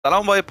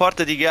سلام، با یه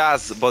پارت دیگه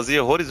از بازی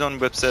هوریزون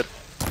وبسر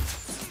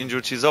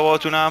اینجور چیزا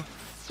باهاتونم.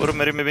 برو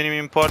بریم ببینیم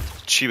این پارت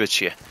چی به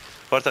چیه.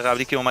 پارت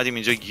قبلی که اومدیم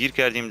اینجا گیر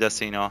کردیم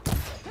دست اینا،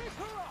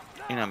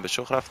 اینم به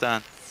شخ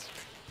رفتن.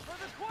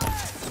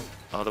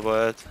 حالا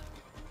باید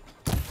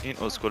این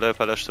اسکولای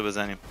پلشت رو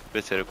بزنیم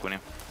بتره کنیم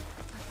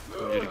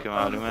اینجوری که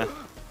معلومه.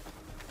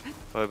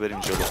 باید بریم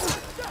جلو.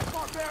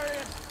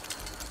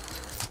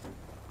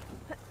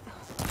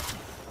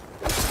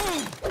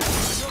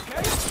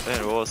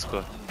 بریم با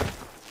اسکول.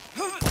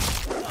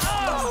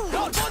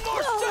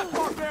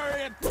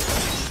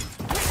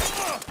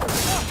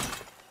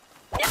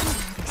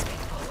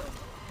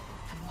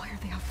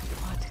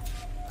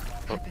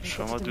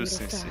 شما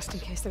دوست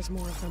نیستید.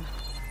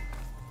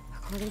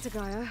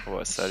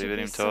 باید سریع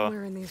بریم تا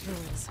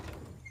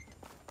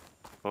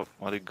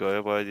مال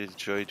گایا باید یه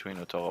جایی تو این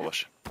اتاقا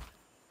باشه.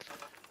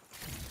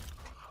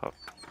 خب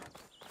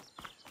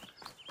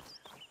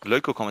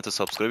لایک و کامنت و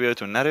سابسکرایب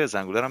یادتون نره.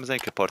 زنگوله رو هم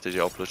بزنید که پارت جدید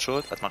آپلود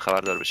شد حتما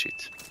خبردار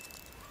بشید.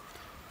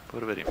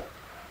 برو بریم.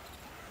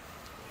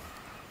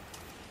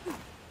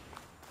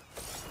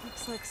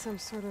 Like some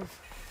sort of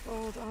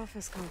old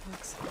office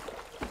complex.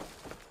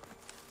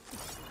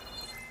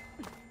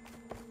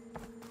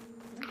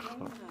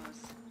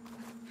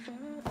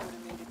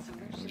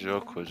 اینجا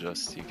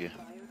کجاست دیگه؟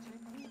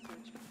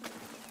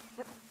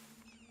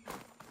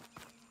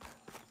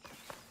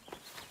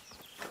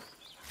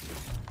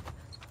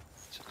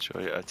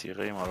 جای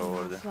عتیقه ما رو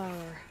آورده.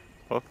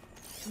 خب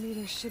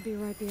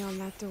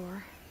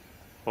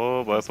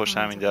خب باید پشت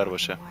همین در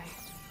باشه.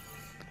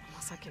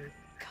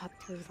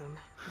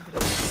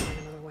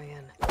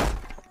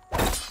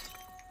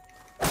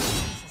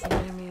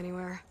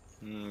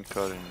 این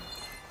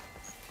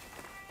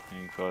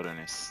کار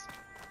نیست.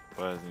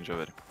 باید از اینجا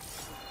بریم.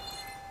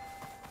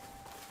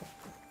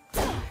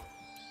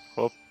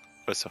 خب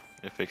بسا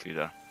یه فکری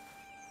دارم.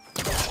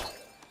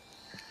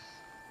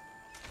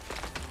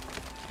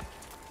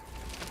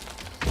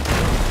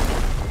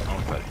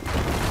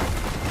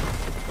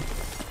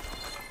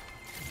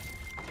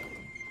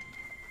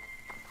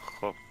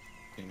 خب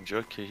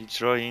اینجا که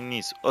هیچ راهی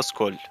نیست.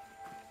 اسکل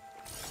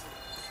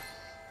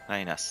نه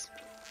این است.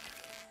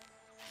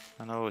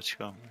 من آقا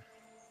چیکار میکنم؟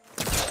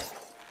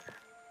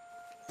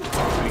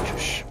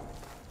 میکش.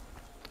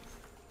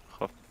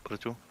 خب برو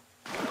تو.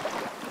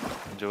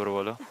 اینجا برو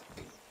بالا.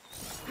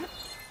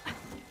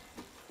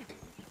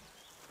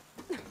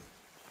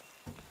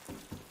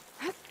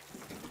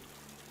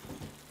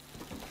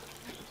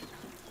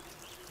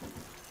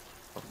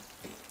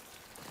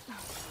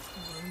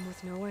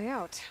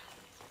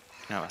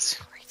 نه بس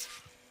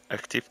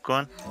اکتیو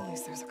کن.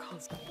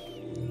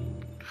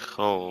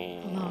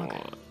 خب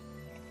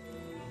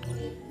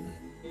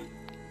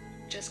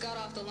Just got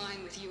off the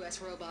line with US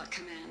Robot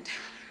Command.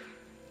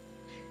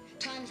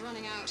 Time's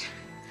running out.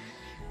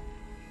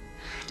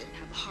 Didn't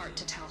have the heart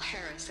to tell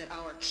Harris that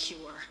our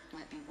cure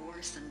might be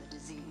worse than the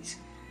disease.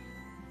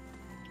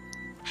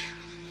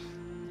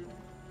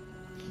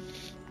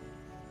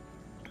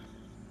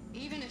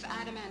 Even if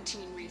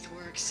adamantine wreath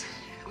works,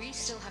 we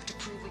still have to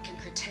prove we can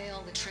curtail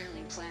the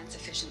trailing plants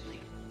efficiently.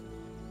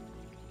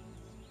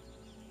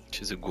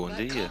 چیز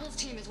گنده ایه. Cobble's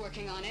team is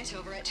working on it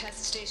over at Test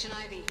Station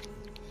Ivy.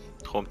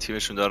 خب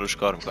تیمشون داره روش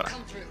کار میکنن.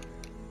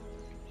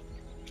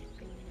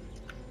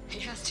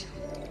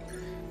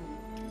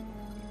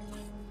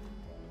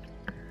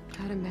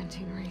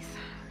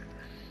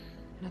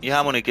 این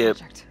همونه که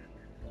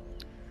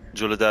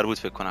جلو در بود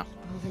فکر کنم.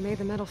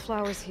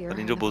 ولی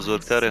اینجا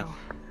بزرگتره.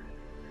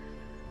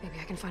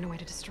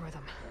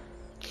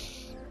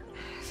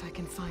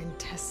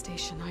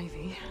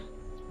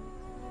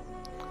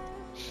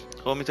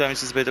 خب میتونم این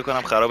چیز پیدا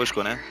کنم خرابش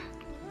کنه.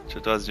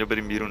 چطور از اینجا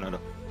بریم بیرون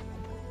الان؟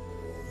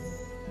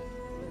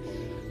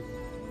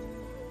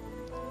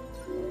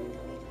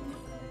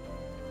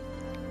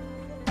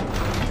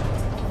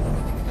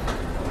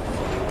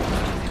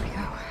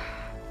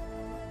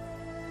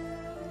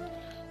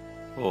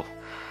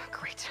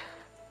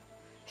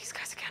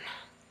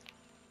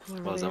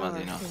 بازم از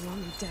اینا.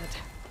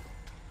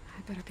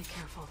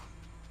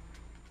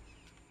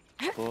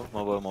 خب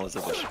ما باید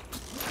مواظب باشیم.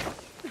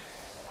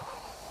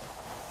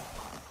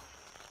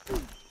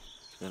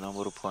 فعلا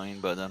برو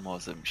پایین بعدا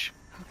مواظب میشیم.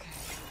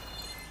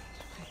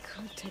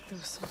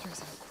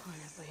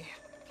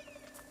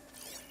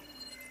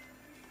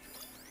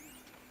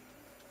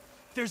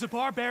 There's a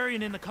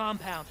barbarian in the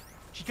compound.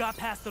 She got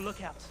past the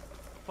lookouts.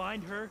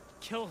 Find her,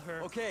 kill her,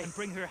 and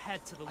bring her head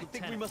to the lieutenant. I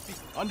think we must be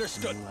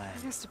understood. I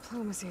guess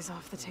diplomacy is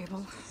off the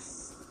table.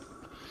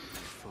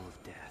 Full of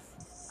death.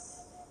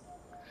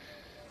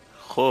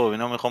 خب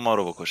اینا میخوام ما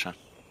رو بکشن.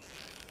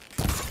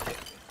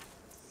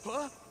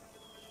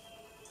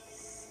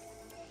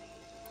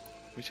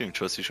 میتونیم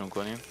چاسیشون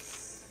کنیم؟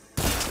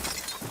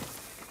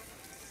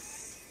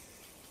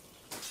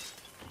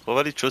 خب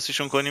ولی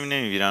چاسیشون کنیم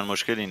نمیگیرن.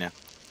 مشکل اینه.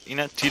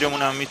 این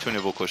تیرمون هم میتونه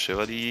بکشه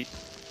ولی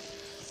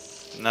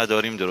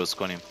نداریم درست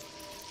کنیم.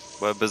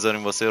 باید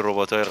بذاریم واسه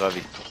رباتای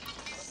قوی.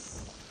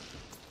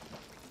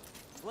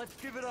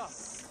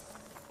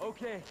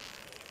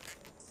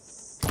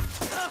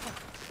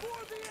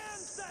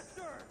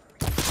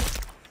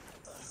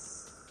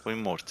 خب این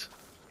مرد.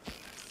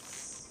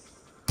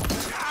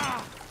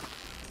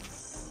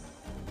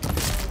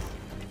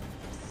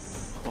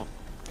 خب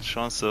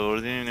شانس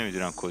آوردیم،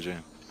 نمیدونم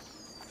کجاییم.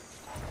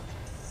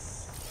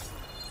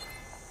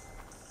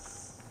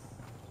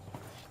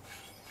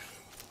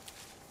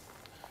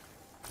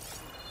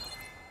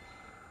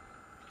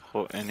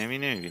 خب انمی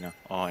نمیبینم.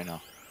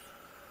 اینا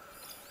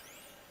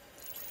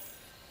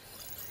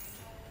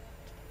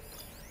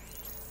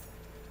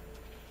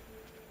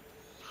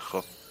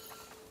خب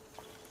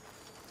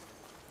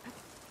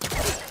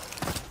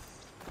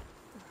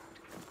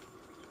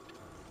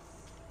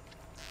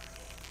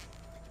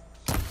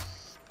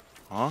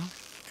ها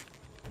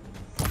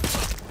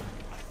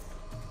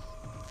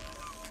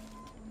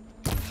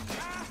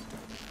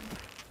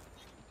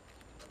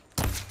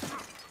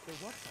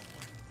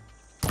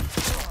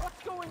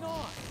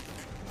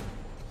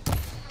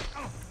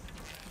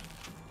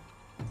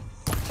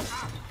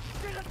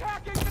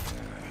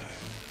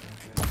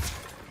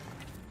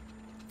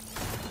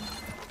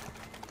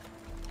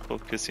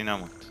خب کسی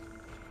نموند.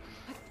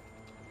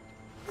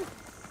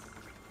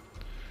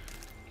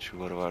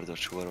 چوبا رو بردار،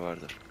 چوبا رو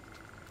بردار.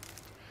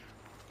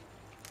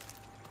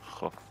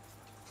 خب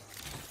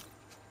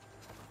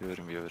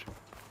بیاریم بیاریم.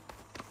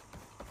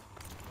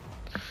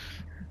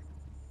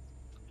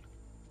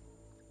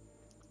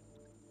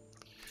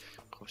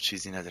 خب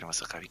چیزی ندارم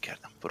واسه قوی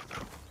کردم. برو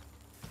برو.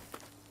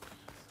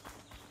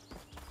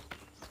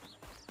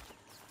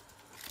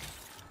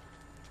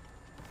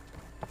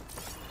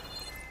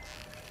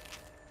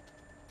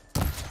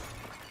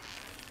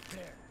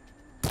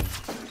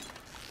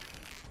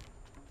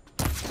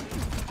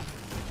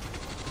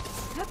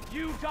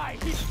 You die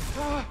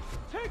here!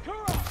 Take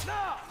her out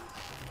now!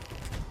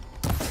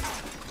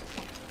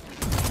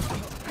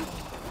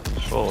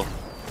 خب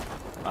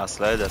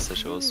اسلحه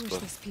دستشه I wish اسکو.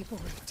 these people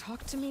would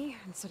talk to me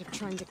instead of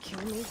trying to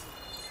kill me.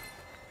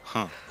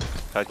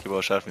 هر کی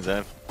باهاش حرف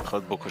میزنه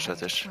میخواد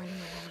بکشتش. Finding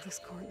around this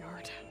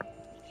courtyard.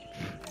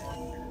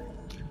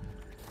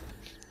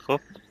 خب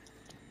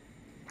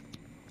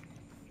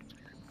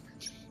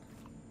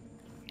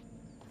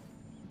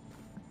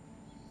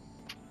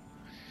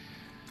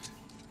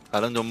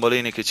الان دنبال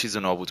اینه که چیز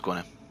نابود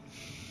کنه،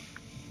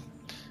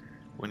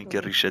 اونی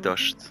که ریشه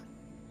داشت.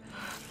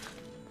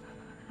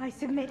 I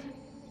submit.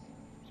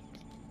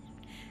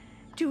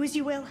 Do as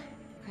you will.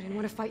 I didn't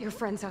want to fight your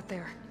friends out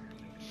there.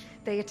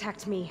 They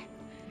attacked me.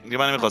 دیگه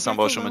من نمیخواستم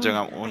باشون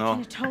بجنگم. I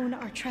اونا can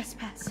atone our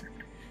trespass.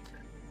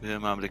 به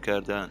حمله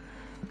کردن.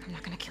 I'm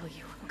not gonna kill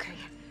you, okay?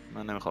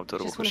 من نمیخوام تو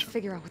رو Just want to بکشم.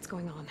 figure out what's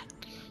going on.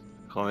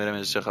 خب میرم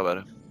اینجا چه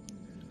خبره؟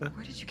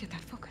 Where did you get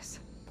that focus?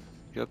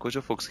 یا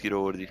کجا فوکس گیر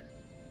آوردی؟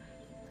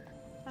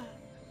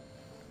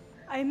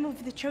 I am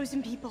of the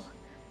chosen people.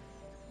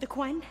 The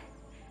Quen.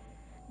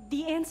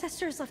 The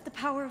ancestors left the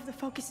power of the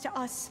focus to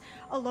us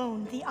alone,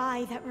 the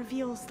eye that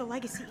reveals the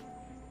legacy.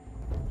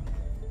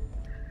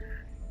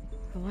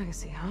 The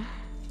legacy, huh?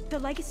 The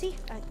legacy?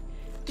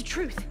 The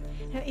truth.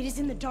 It is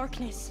in the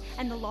darkness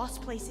and the lost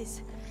places.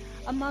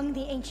 Among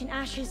the ancient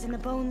ashes and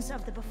the bones of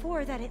the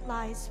before that it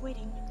lies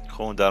waiting.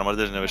 خب اون در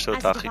موردش نوشته و As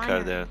a تحقیق diviner,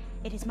 کرده.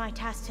 it is my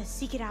task to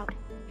seek it out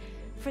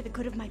for the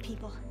good of my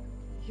people.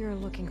 You're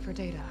looking for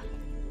data.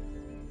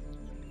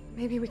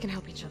 Maybe we can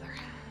help each other.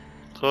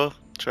 خب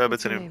شاید What's your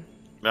بتونیم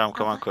name? به هم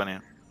کمک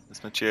کنیم.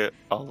 اسم چیه؟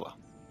 آلوا.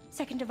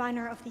 Second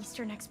diviner of the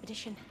Eastern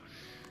Expedition.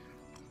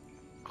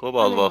 خب I'm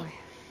آلوا. Aloy.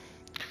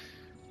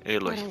 Why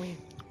ایلوی. don't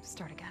we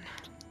start again?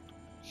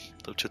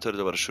 خب چطور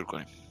دوباره شروع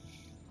کنیم؟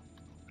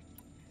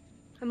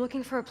 I'm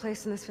looking for a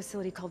place in this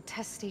facility called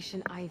Test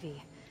Station Ivy.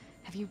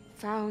 Have you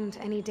found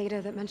any data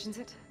that mentions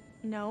it?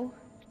 No.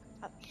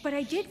 But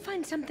I did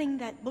find something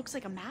that looks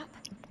like a map.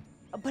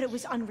 But it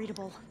was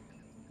unreadable.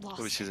 خب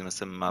Lost. چیزی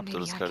مثل مپ Maybe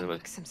درست I کرده can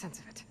باید. make some sense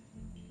of it.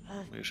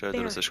 میگه شاید there.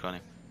 درستش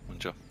کنیم.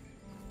 اونجا.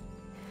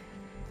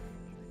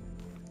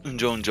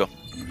 اونجا.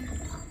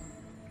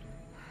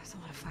 There's a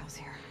lot of files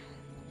here.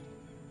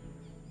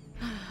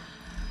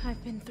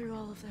 I've been through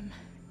all of them.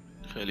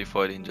 خیلی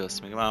فایل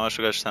اینجاست. میگه من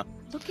همشو گشتم.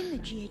 Look in the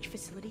GH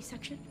facility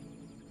section.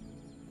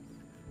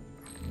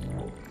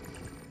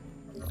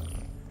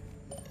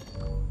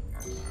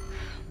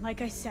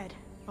 Like I said,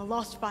 a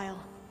lost file.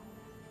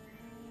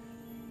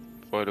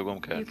 فایل رو گم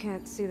You کرد.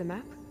 can't see the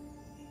map?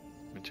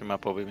 میتونی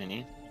مپ رو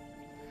ببینی؟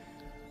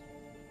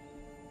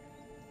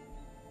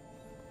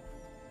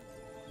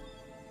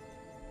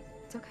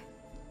 It's okay.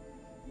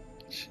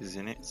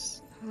 چیزی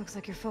نیست. It looks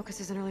like your focus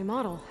is an early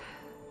model.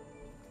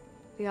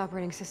 The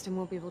operating system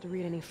won't be able to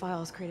read any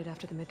files created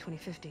after the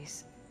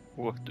mid-2050s.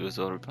 اوه But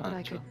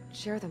I 2050. could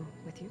share them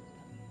with you.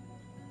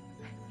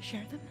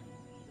 Share them?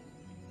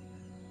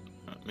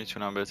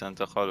 میتونم بهت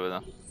انتقال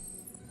بدم.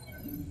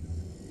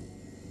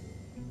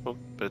 خب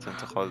بهت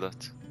انتقال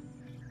داد.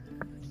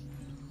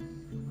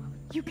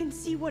 You can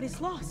see what is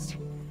lost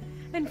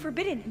and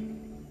forbidden.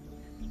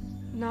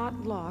 Not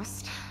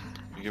lost.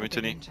 میگه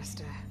میتونی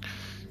Just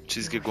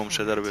چیزی که گم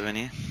شده رو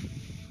ببینی.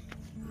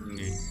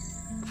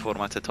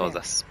 فرمت تازه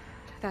است.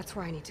 that's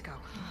where I need to go.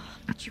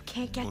 But you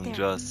can't get there.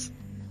 اونجاست.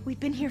 We've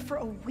been here for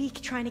a week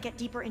trying to get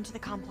deeper into the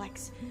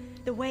complex.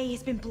 The way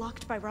has been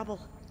blocked by rubble.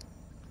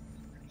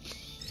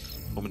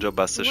 اونجا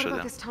بسته What about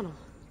شده. this tunnel?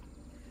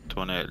 It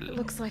تونل.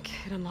 looks like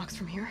it unlocks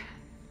from here.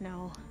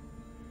 No.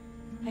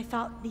 I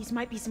thought these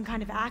might be some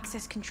kind of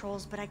access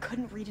controls, but I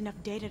couldn't read enough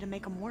data to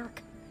make them work.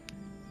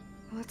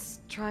 Let's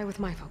try with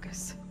my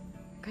focus.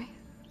 Okay?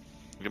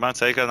 من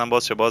سعی کردم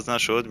باز شه، باز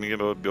نشد. میگه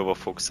بیا با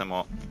فوکس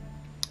ما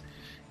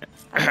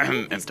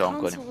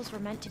امتحان کنیم. Consoles were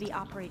meant to be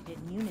operated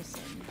in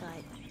unison,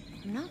 but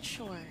I'm not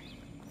sure.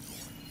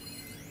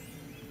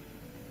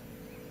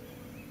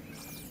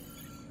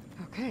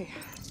 Okay.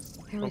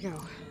 Here we go.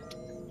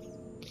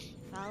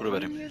 Follow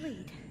in your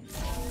lead.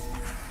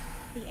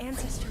 The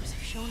ancestors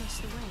have shown us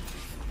the way.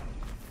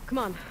 Come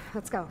on,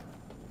 let's go.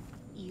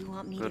 You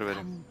want me Go to to bed.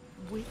 come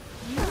with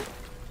you?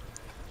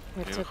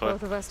 It took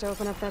both of us to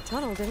open up that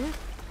tunnel, didn't it?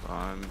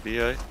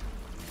 بیای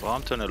با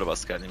هم تونل رو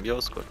باز کردیم. بیا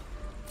اسکل.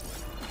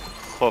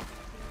 خب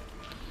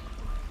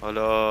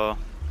حالا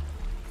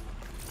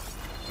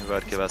این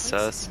ور که بسته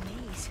است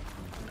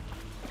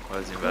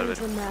باید این ور According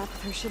to the بریم. map,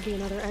 there should be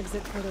another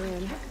exit further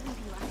in.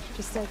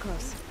 Just stay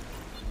close.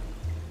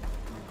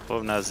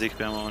 خب نزدیک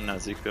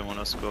بمون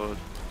اسکل.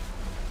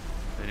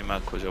 بریم من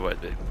کجا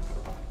باید بریم.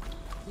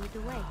 Lead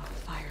the way.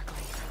 Fire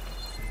glade.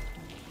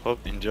 خب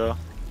اینجا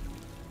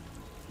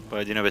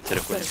باید اینو بهتره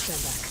Better کنیم.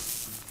 stand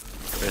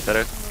back.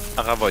 بهتره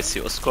عقب وایسی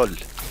اسکل.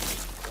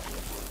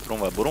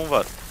 برون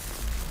ور.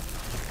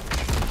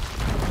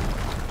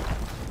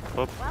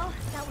 خب Well,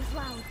 that was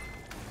loud.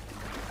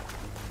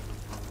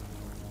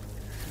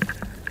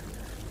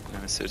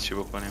 نمی سرچی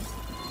بکنیم.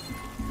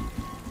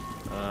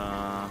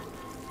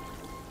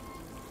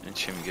 این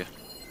چی میگه؟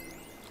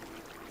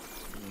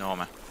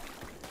 نامه.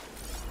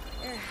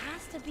 There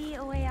has to be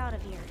a way out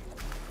of here.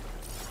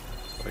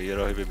 با یه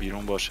راهی به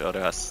بیرون باشه.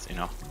 آره هست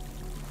اینا.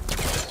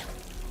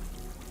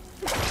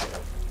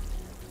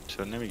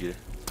 چرا نمیگیره؟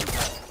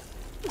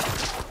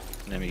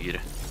 نمیگیره.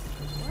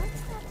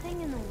 What's that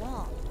thing in the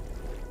wall?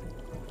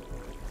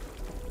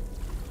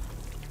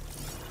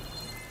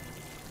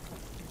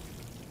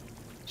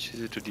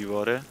 چیزی تو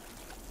دیواره؟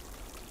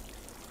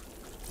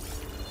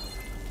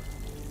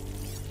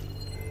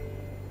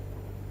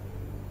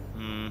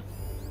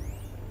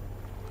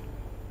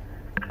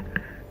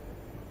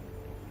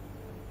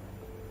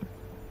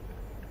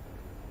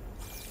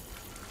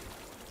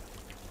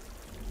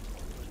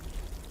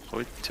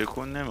 خب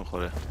تکون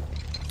نمیخوره.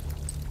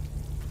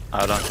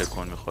 الان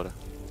تکون میخوره.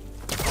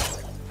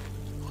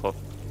 خب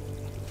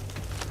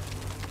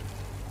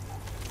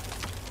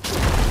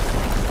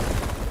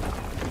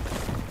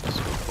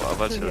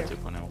اول چرا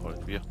تکون نمیخوره؟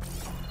 بیا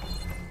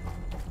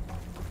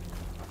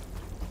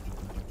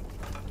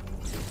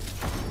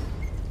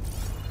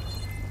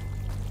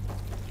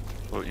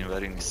خب این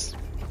وری نیست.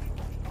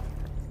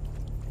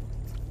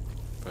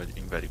 باید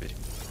این وری بریم.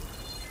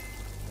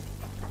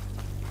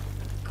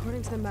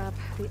 According to the map,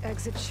 the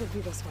exit should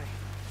be this way.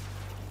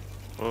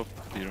 خب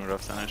بیرون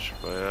رفتنش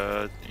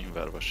باید این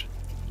ور باشه.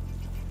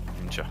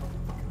 اینجا.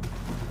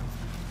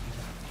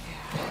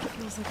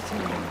 Feels like a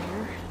tunnel in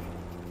here.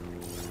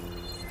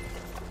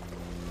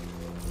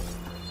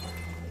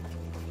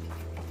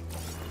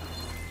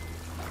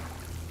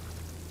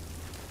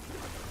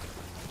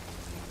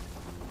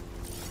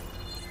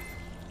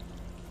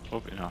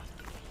 خب اینا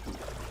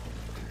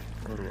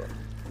برو.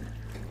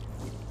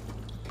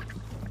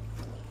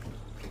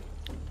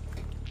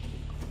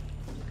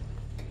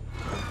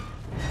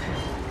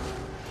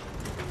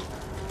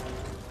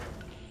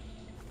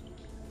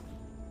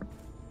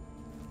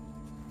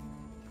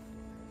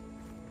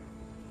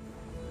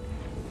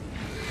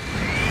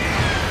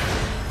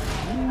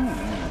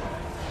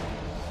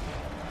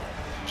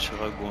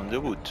 چقدر گنده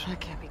بود. That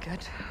can't be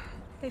good.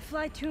 They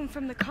fly to and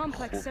from the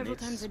complex خوب several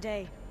نیست. times a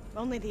day.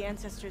 Only the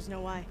ancestors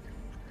know why.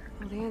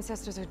 Well, the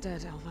ancestors are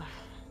dead, Elva.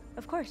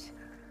 Of course.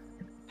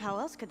 How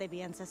else could they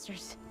be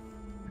ancestors?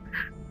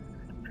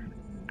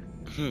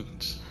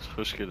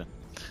 خوشگله.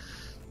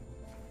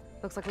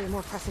 Looks like we have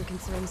more pressing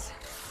concerns.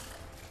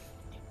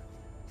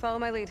 Follow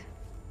my lead.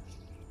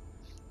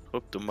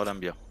 خب دنبالم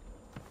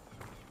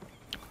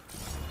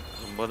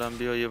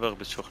بیا یه وقت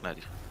به چخ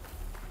ندی.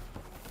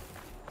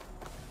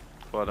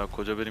 خب الان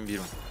کجا بریم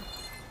بیرون؟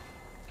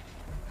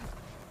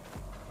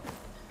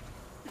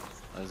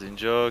 از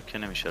اینجا که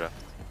نمیشه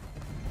رفت.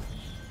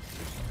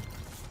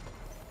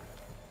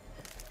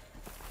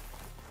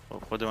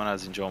 خب خودمان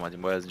از اینجا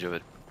آمدیم، باید از اینجا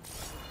بریم.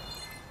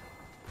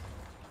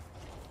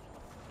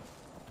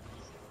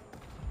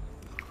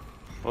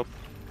 خب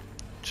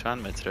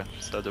چند متره؟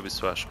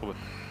 128. خوبه.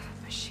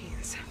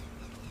 Machines.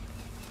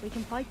 We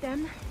can fight them.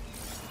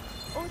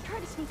 Or try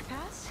to sneak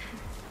past.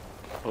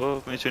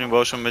 خب میتونیم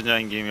باشون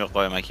بجنگیم یا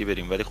قایمکی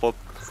بریم، ولی خب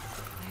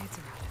Blades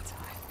around its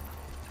eye.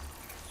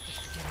 We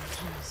should get our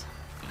tools.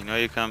 اینا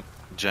یکم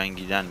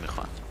جنگیدن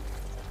میخوان.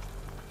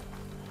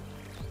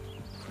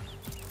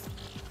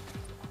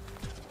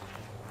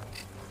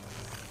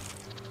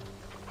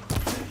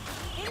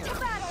 Into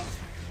battle!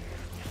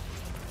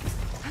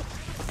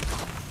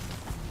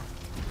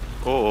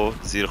 اوه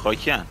زیر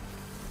خاکیان.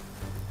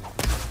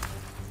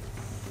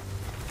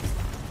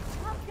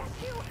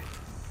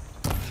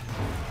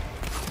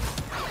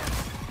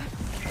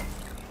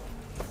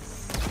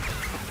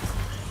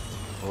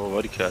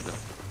 باوری کردم.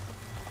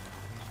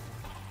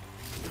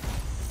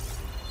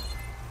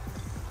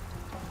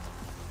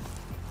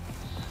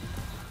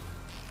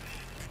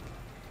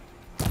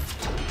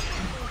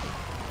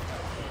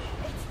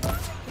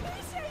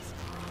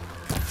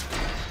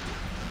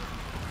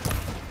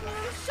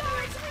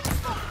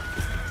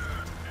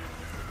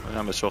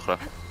 اینم به شخره.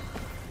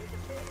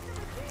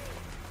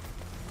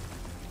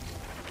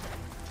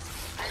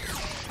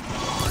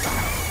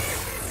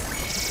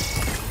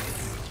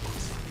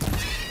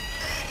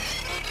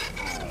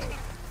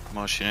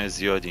 ماشین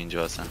زیادی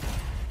اینجا هستن.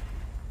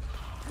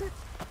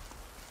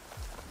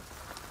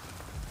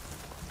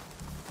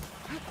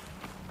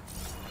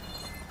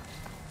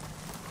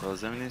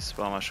 لازم نیست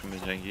با همشون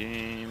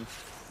بجنگیم.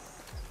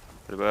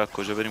 باید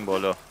کجا بریم؟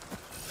 بالا.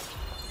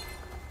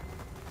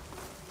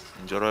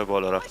 اینجا راه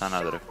بالا رفتن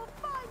نداره.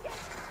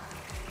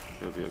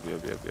 بیا بیا بیا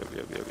بیا بیا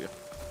بیا بیا بیا.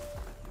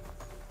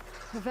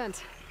 A vent.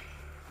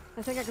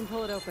 I think I can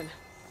pull it open.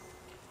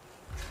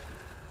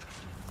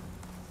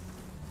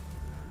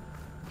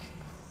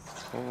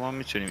 ما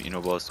میتونیم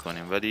اینو باز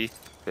کنیم ولی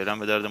فعلا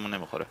به دردمون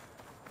نمیخوره.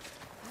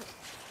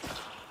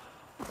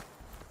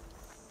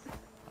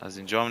 از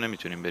اینجا هم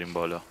نمیتونیم بریم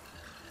بالا.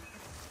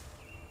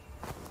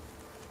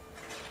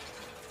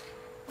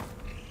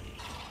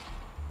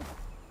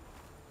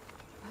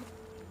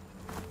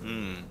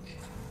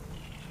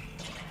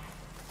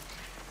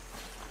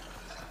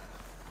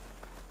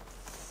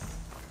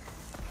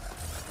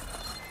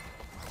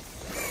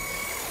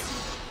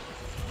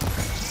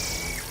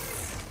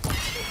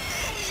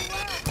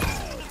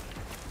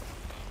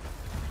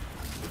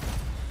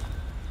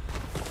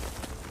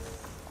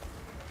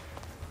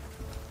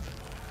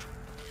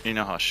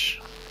 اینه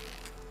هاش.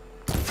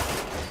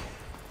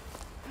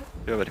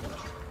 بیا بریم.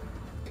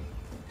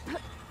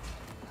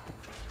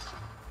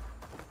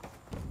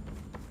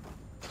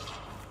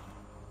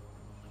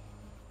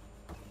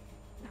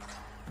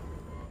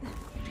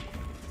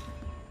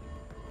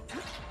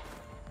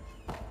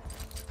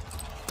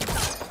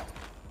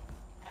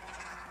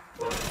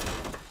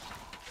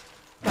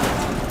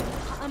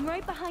 I'm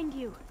right behind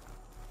you.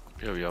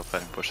 بیا بیا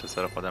آفرین پشت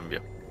سر خودم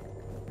بیا.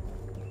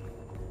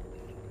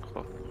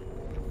 خب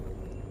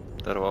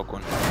در وا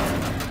کن.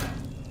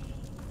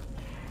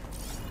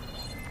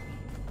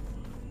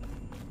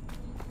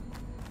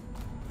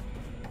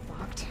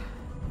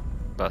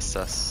 بسته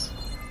است.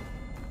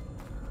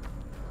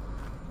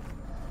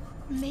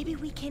 Maybe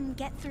we can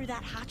get through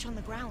that hatch on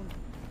the ground.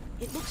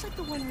 It looks like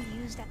the one we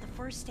used at the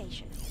first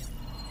station.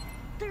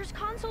 There's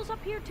consoles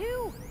up here too.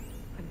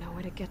 But no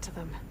way to get to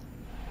them.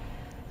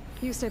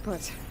 You stay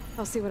put.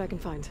 I'll see what I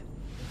can find.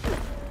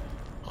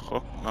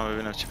 خب من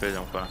ببینم چی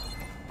پیدا میکنم.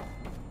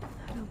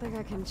 I don't think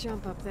I can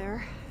jump up there.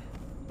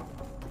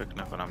 فکر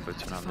نکنم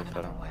بتونم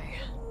بپرم.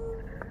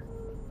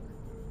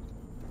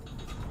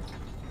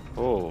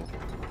 Oh.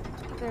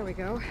 There we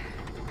go.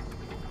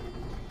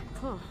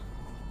 Huh.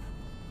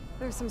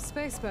 There's some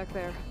space back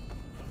there.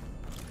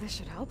 This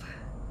should help.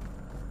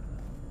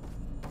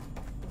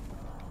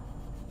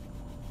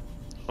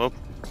 خب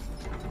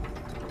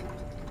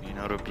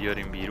اینا رو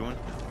بیاریم بیرون.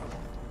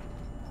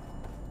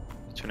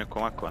 میتونه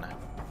کمک کنه.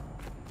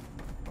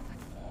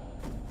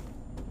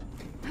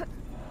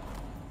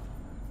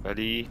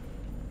 ولی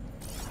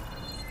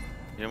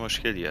یه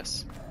مشکلی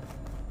هست.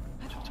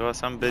 چطور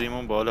اصلا بریم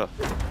اون بالا؟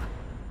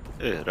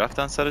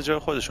 رفتن سر جای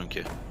خودشون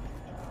که.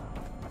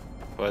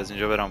 باید از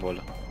اینجا برم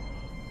بالا.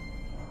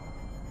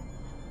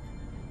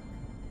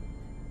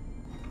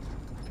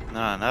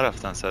 نه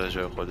نرفتن سر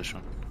جای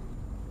خودشون.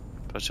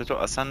 پس چطور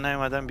اصلا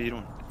نیومدن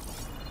بیرون؟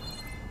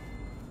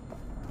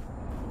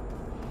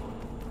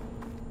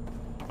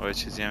 آیا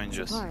چیزی هم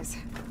اینجاست.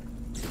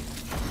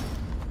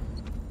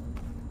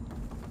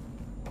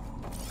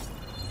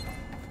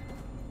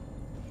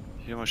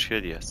 یه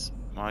مشکلی هست.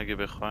 ما اگه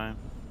بخوایم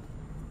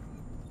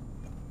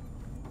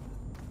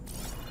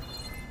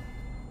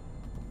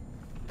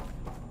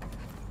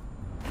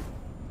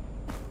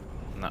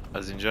نه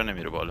از اینجا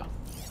نمیره بالا.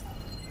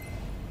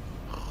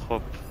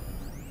 خب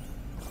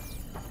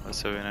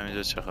واسه ببینم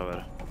اینجا چه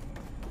خبره.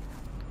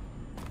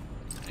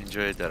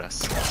 اینجا یه در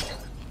است.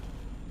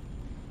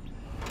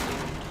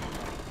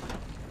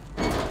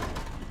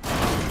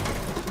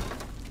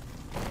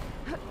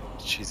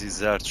 چیزی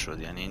زرد شد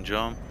یعنی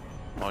اینجا هم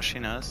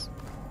ماشین هست.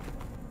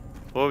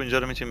 خب اینجا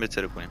رو میتونیم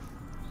بتره کنیم.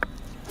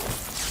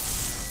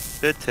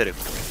 بتره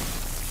کنیم.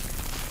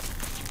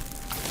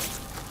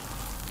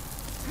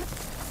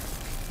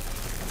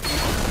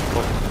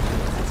 خب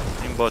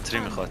این باتری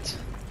میخواد.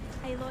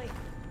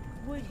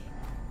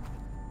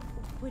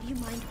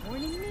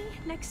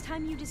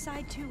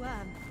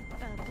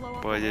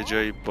 باید یه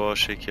جایی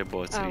باشه که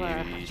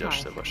باتری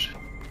داشته باشه.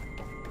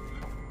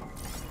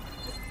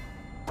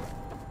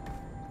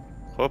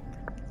 خب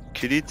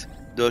کلید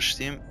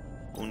داشتیم.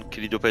 اون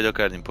کلیدو پیدا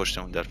کردیم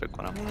پشتمون در فکر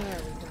کنم.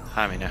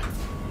 همینه.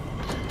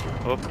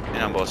 خب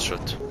اینم باز شد.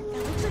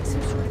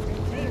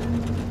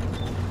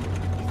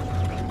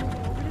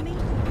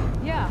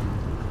 Yeah.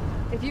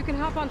 If you can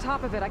hop on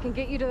top of it, I can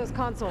get you to those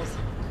consoles.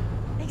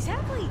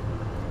 Exactly.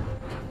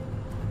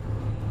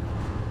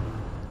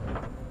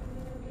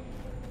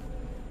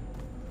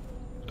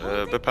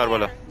 بپر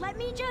بالا. Let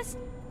me just...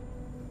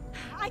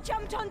 I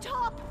jumped on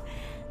top.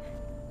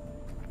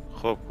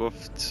 خب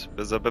گفت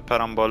بذار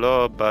بپرم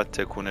بالا بعد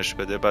تکونش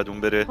بده بعد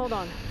اون بره Hold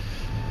on.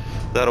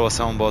 در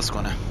واسمون باز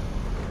کنه.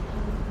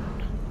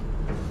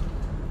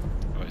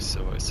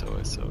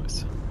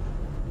 وایسا.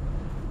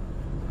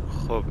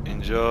 خب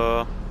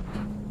اینجا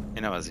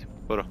اینم از این.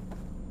 برو.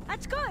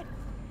 That's good.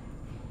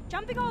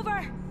 Jumping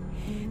over.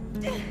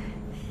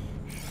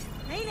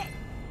 Made it.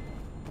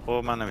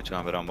 خب من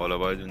نمیتونم برم بالا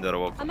باید اون در رو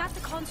واکنم. I'm at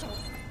the console.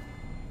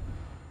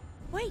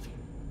 Wait.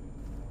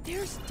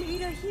 There's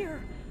data here.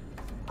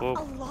 خب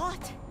A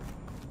lot.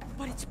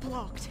 But it's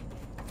blocked.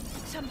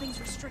 Something's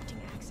restricting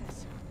access.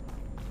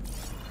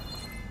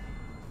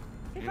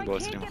 If I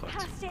can't get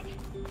past it,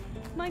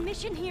 my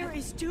mission here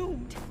is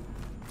doomed.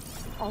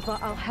 Alva,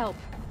 I'll help.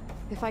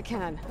 If I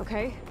can,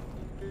 okay?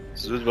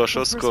 زود باش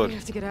But first we اسکل.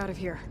 have to get out of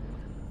here.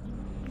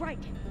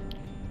 Right.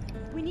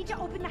 We need to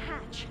open the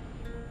hatch.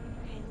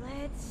 Okay,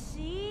 let's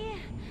see.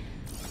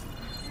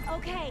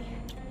 Okay.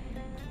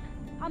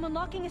 I'm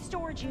unlocking a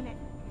storage unit.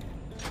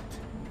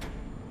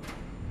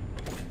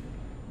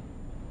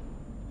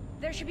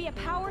 There should be a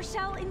power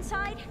cell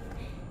inside.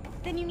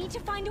 Then you need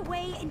to find a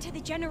way into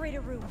the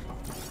generator room.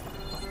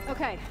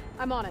 Okay,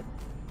 I'm on it.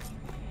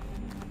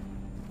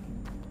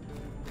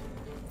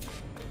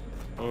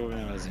 خب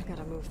اینم از I این.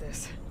 gotta move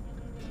this.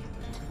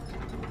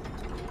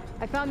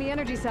 I found the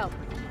energy cell.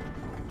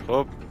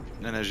 خب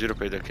انرژی رو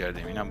پیدا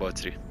کردیم. اینم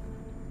باتری.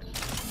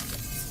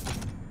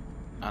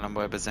 الان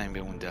باید بزنیم به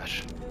اون در.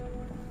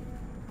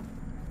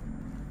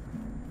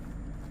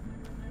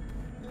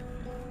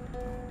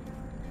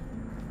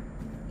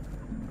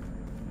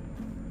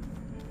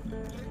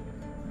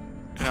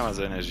 اینم از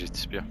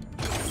انرژیت. بیا.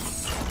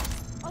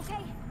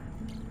 Okay.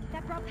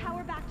 That brought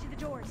power back to the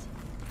doors.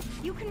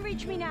 You can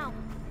reach me now.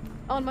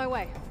 On my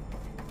way.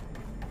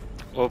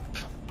 خب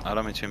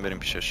الان میتونیم بریم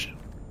پیشش.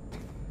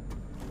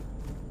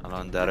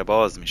 الان در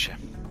باز میشه.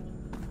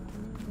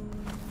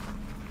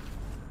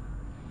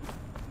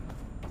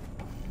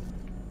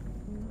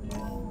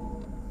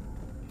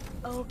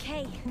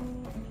 Okay.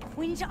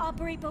 We need to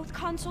operate both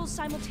consoles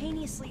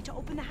simultaneously to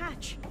open the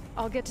hatch.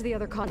 I'll get to the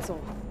other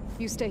console.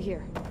 You stay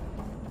here.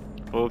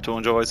 خب تو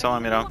اونجا وایسا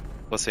من میرم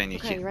واسه این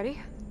Okay, یکی. ready?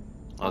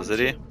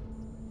 حاضری؟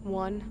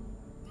 1,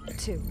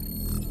 2.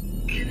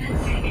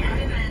 Commencing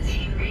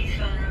adamantine race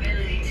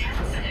vulnerability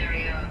test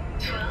scenario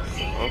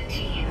 12C15.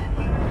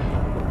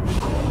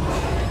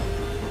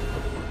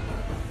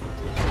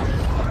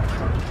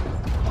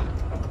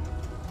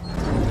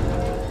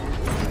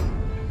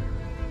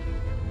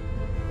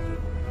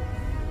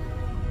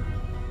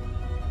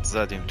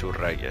 زدیم تو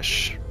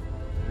رگش.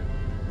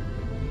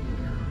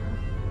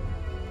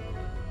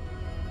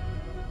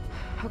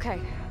 Okay,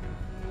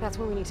 that's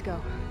where we need to go.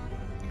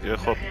 دیگه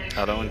خب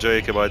الان اون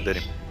جایی که باید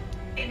بریم.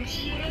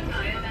 Initiating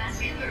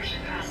biomass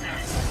conversion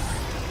process.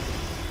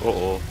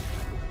 اوه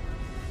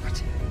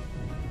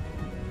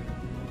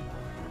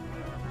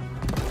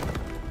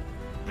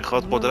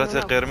میخواد قدرت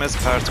قرمز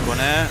پرت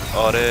کنه.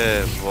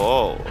 آره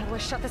واو. How do I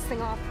shut this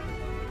thing off?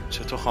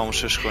 چطور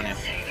خاموشش کنیم؟ Save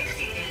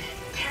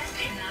exceeded. Test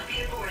cannot be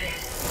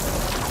aborted.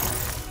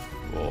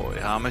 وای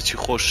همه چی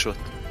خوش شد.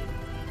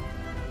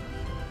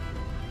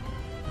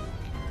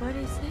 What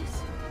is this?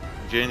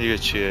 این دیگه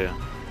چیه؟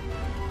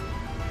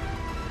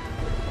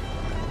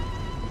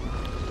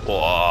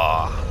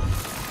 واه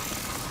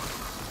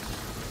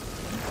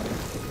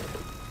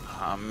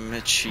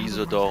همه چیز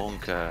رو داغون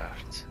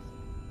کرد.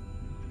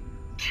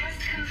 Test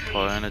complete.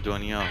 پایان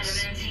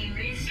دنیاست. Adamantine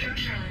race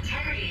structural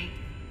integrity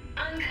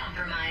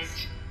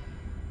uncompromised.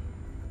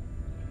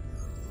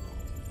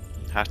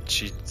 هر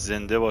چی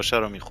زنده باشه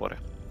رو میخوره.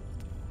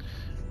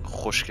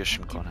 خشکش Did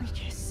میکنه. we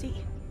just see?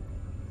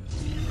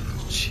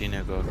 چی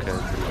نگاه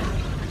کردی؟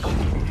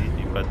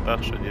 دیدی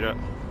بدبخت شدی را.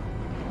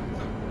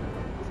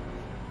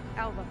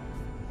 Alva.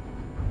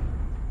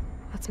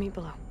 Let's meet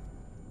below.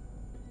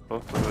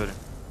 خب بریم.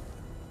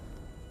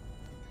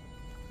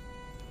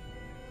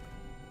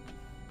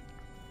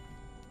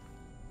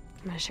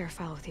 I'm gonna share a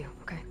file with you,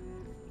 okay?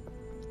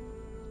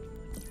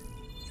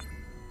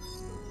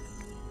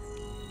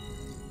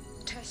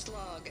 Test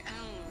log,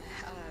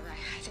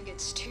 I think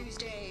it's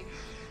Tuesday...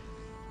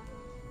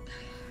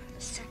 the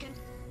 2nd?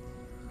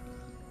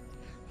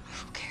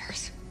 Who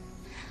cares?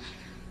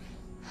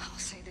 I'll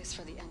say this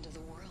for the end of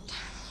the world.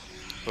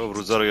 خب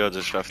روزا رو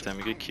یادش رفته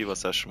میگه کی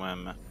واسش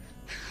مهمه.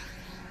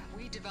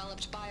 We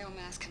developed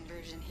biomass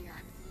conversion here.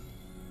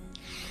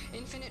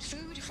 Infinite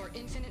food for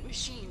infinite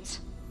machines.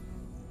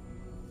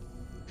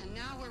 And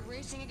now we're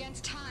racing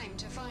against time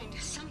to find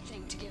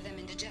something to give them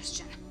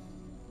indigestion.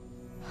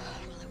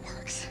 Well, it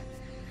works.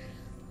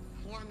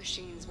 War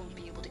machines won't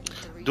be able to eat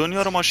the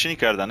دنیا رو ماشینی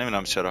کردن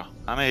نمیدونم چرا.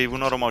 همه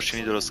حیونا رو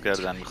ماشینی درست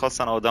کردن.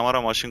 میخواستن آدما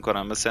رو ماشین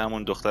کنن مثل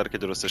همون دختر که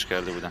درستش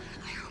کرده بودن.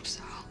 I hope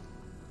so.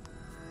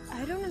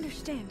 I don't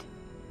understand.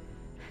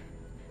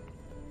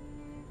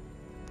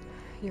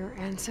 Your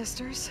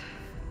ancestors?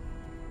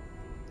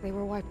 They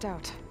were wiped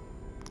out.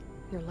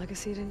 Your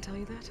legacy didn't tell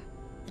you that?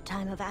 The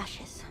time of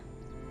ashes.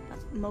 But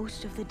most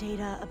of the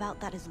data about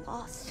that is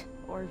lost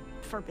or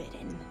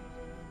forbidden.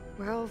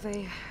 Well,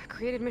 they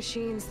created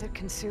machines that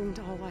consumed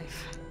all life.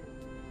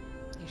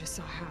 You just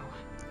saw how.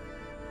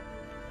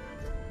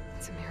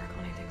 It's a miracle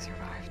anything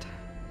survived.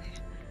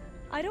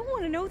 I don't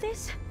want to know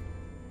this.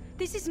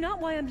 This is not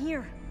why I'm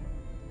here.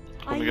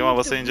 I میگه من need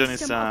واسه the اینجا wisdom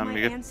نیستم. of my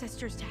میگه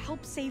ancestors to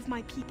help save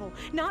my people,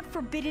 not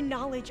forbidden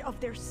knowledge of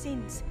their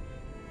sins.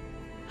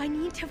 I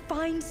need to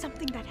find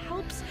something that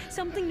helps,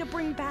 something to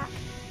bring back.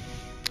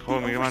 خب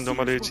میگه من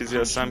دنبال یه چیزی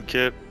هستم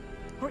که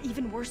Or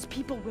even worse,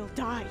 people will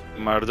die.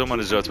 مردم رو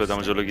نجات بدم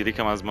و جلوگیری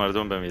کنم از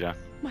مردم بمیرن.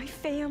 My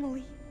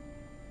family.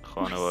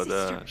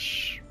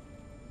 خانواده‌اش.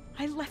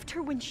 I left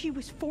her when she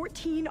was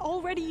 14.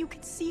 Already you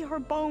could see her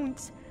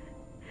bones.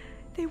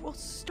 They will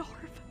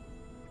starve.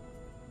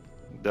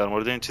 در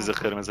مورد این چیز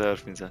قرمز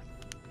حرف میزد.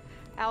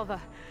 Alva.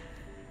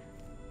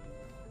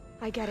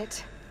 I get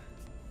it.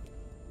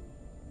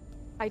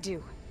 I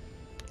do.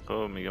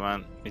 خب میگه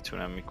من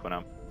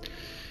میکنم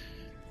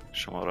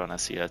شما را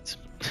نصیحت.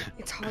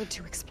 It's hard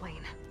to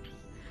explain.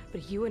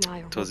 But you and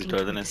I are توضیح working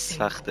دادن toward the same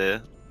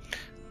سخته.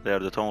 در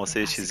دوتا واسه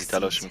یه چیزی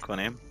تلاش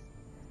میکنیم.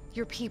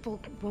 Your people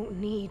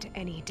won't need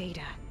any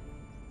data.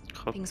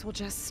 خب Things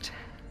will just...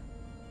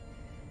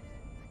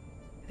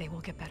 They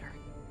will get better.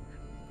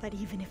 But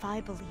even if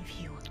I believe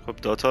you, خب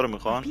داتا رو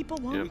میخوان.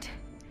 people won't.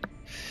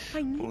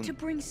 I need to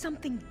bring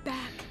something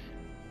back.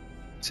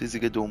 چیزی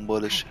که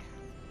دنبالشه.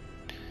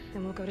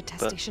 Then we'll go to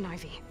test station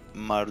Ivy.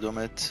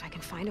 مردمت If I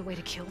can find a way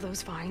to kill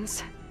those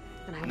vines,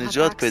 then I will have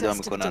نجات پیدا access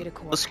to the میکنن. data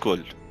core.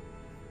 اسکل.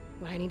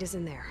 What I need is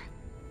in there.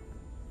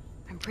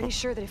 I'm pretty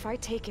sure that if I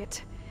take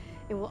it,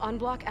 it will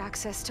unblock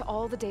access to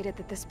all the data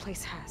that this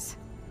place has.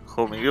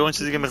 خب میگه اون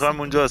چیزی که میخوام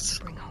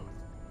اونجاست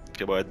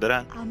که باید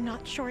برن. I'm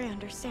not sure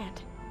I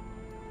understand.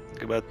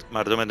 که باید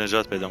مردم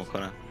نجات پیدا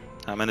میکنن.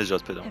 همه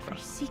نجات پیدا میکنن.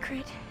 Every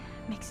secret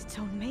makes its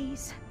own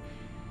maze.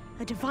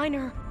 A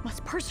diviner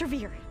must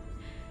persevere.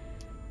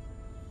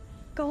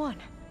 Go on.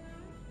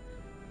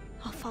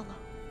 I'll follow.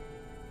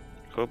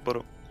 خب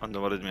برو. من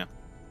دنبالت میام.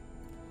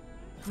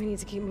 We need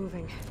to keep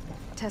moving.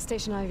 Test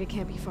station Ivy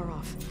can't be far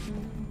off.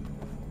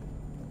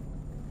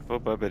 خب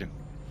باید بریم.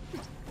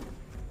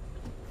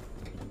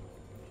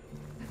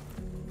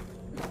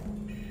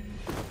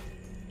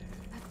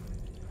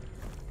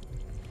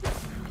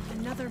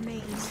 Another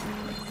maze.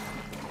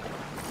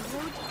 The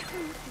road to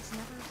truth is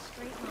never a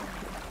straight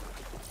line.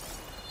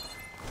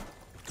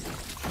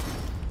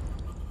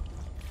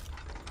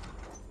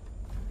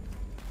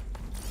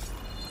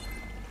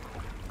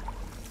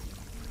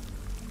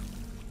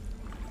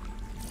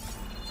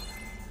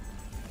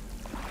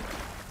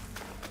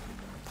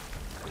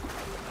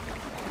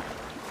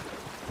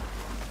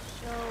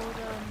 So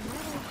the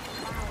metal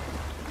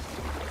flowers,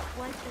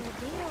 what the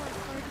data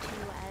referred to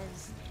as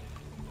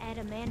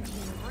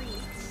adamantine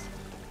wreaths,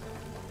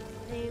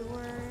 they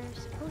were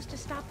supposed to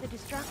stop the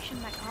destruction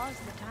that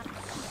caused the time.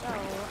 So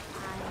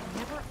I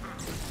never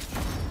asked.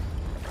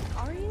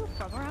 Are you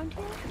from around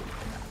here?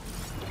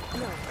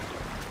 No.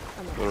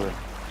 I'm not. برو.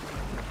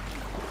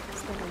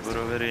 Spend most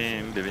برو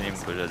بریم ببینیم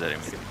کجا داریم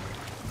میریم.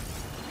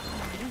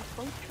 We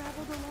both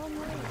traveled a long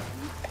way.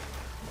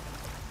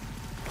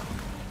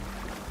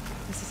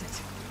 This is it.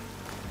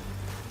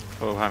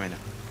 خب همینه.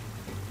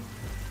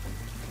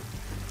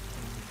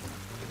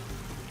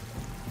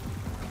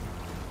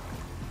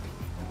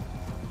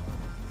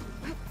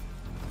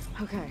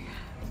 Okay.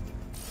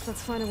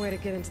 Let's find a way to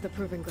get into the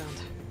proving ground.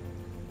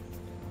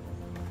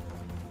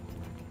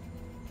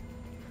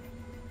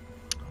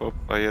 خب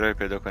آیه رای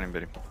پیدا کنیم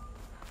بریم.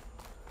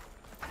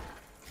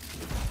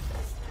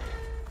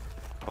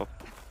 خب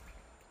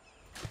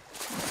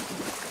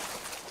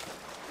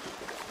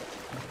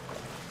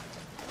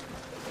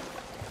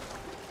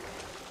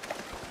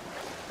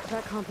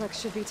That complex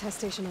should be test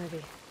station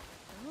Ivy.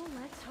 Oh,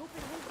 let's hope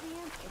it has the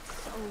answer. It's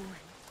so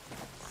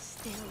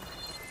still.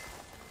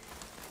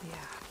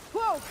 Yeah.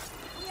 Whoa!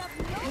 We have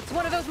no It's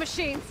one of those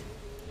machines!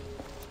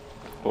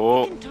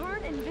 Oh. can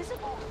turn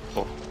invisible.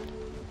 Oh.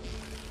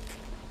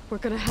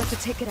 We're gonna have to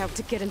take it out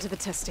to get into the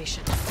test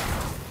station.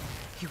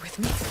 You with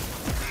me?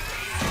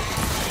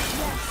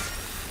 Yes.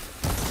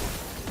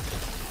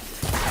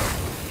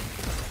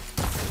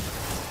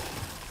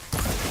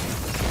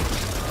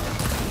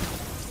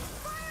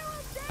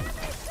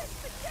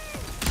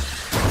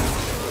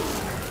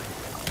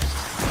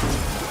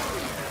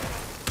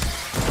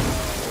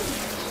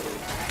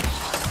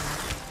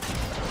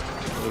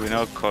 خب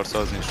اینا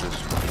کارساز نیست روش.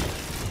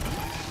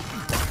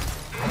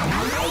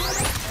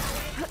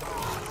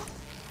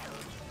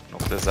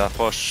 نقطه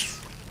ضعفاش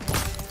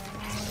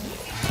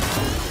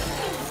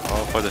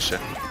خودشه.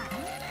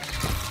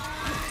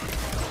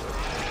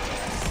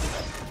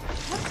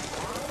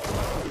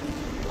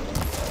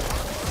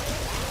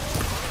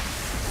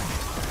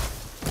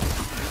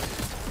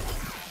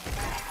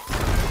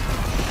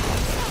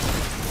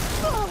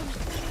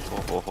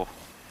 اوه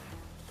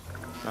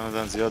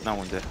نمیدن زیاد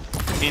نمونده.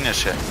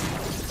 اینشه.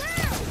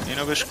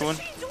 اینو بشکن.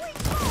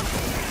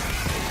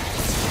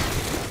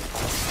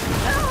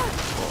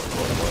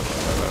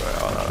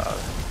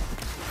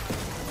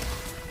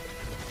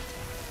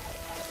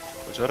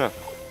 کجا رفت؟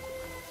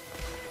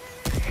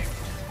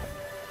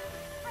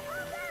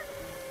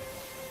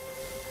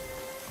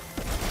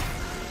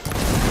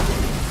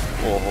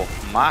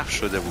 محو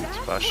شده بود.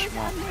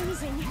 پشما.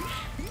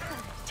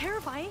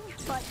 Terrifying,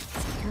 but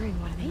Hearing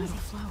one of the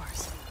metal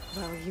flowers.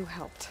 Well, you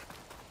helped.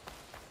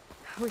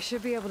 We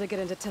should be able to get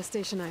into test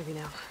station Ivy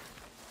now.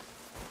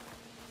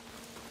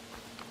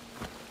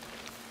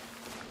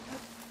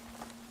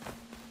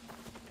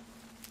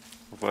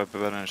 باید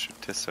ببرنش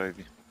تست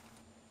آیوی.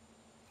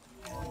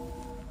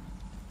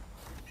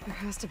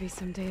 There has to be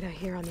some data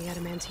here on the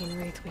adamantine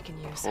wraith we can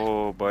use.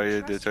 خب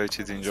باید دیتای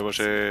چیزی اینجا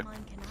باشه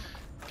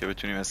که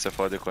بتونیم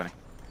استفاده کنیم.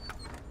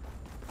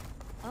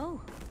 oh,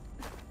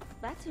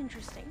 that's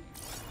interesting.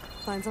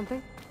 Find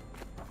something?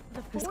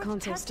 The This fourth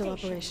console's test still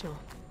station. operational.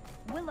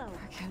 Willow.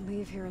 I can't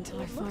leave here until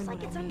I It looks find like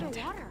what it's I need.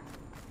 underwater.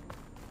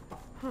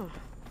 Huh.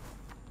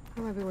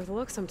 That might be worth a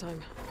look sometime.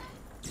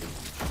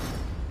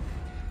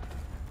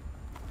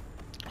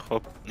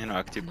 خب اینو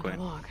اکتیو Another کنیم.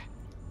 log.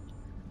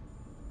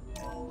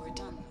 We're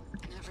done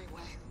in every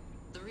way.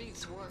 The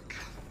wreaths work.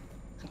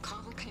 And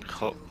Carvel came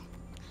خب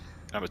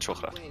through. نه به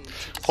چخ رفت. Way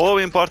to خب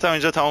این پارت هم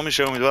اینجا تمام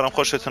میشه. امیدوارم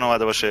خوشتون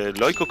اومده باشه.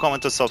 لایک و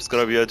کامنت و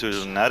سابسکرایب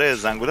یادتون نره.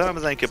 زنگوله رو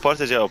بزنید که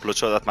پارت جدید آپلود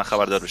شد حتما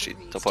خبردار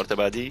بشید. تا پارت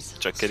بعدی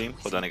چاکریم.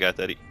 خدا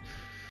نگهداری.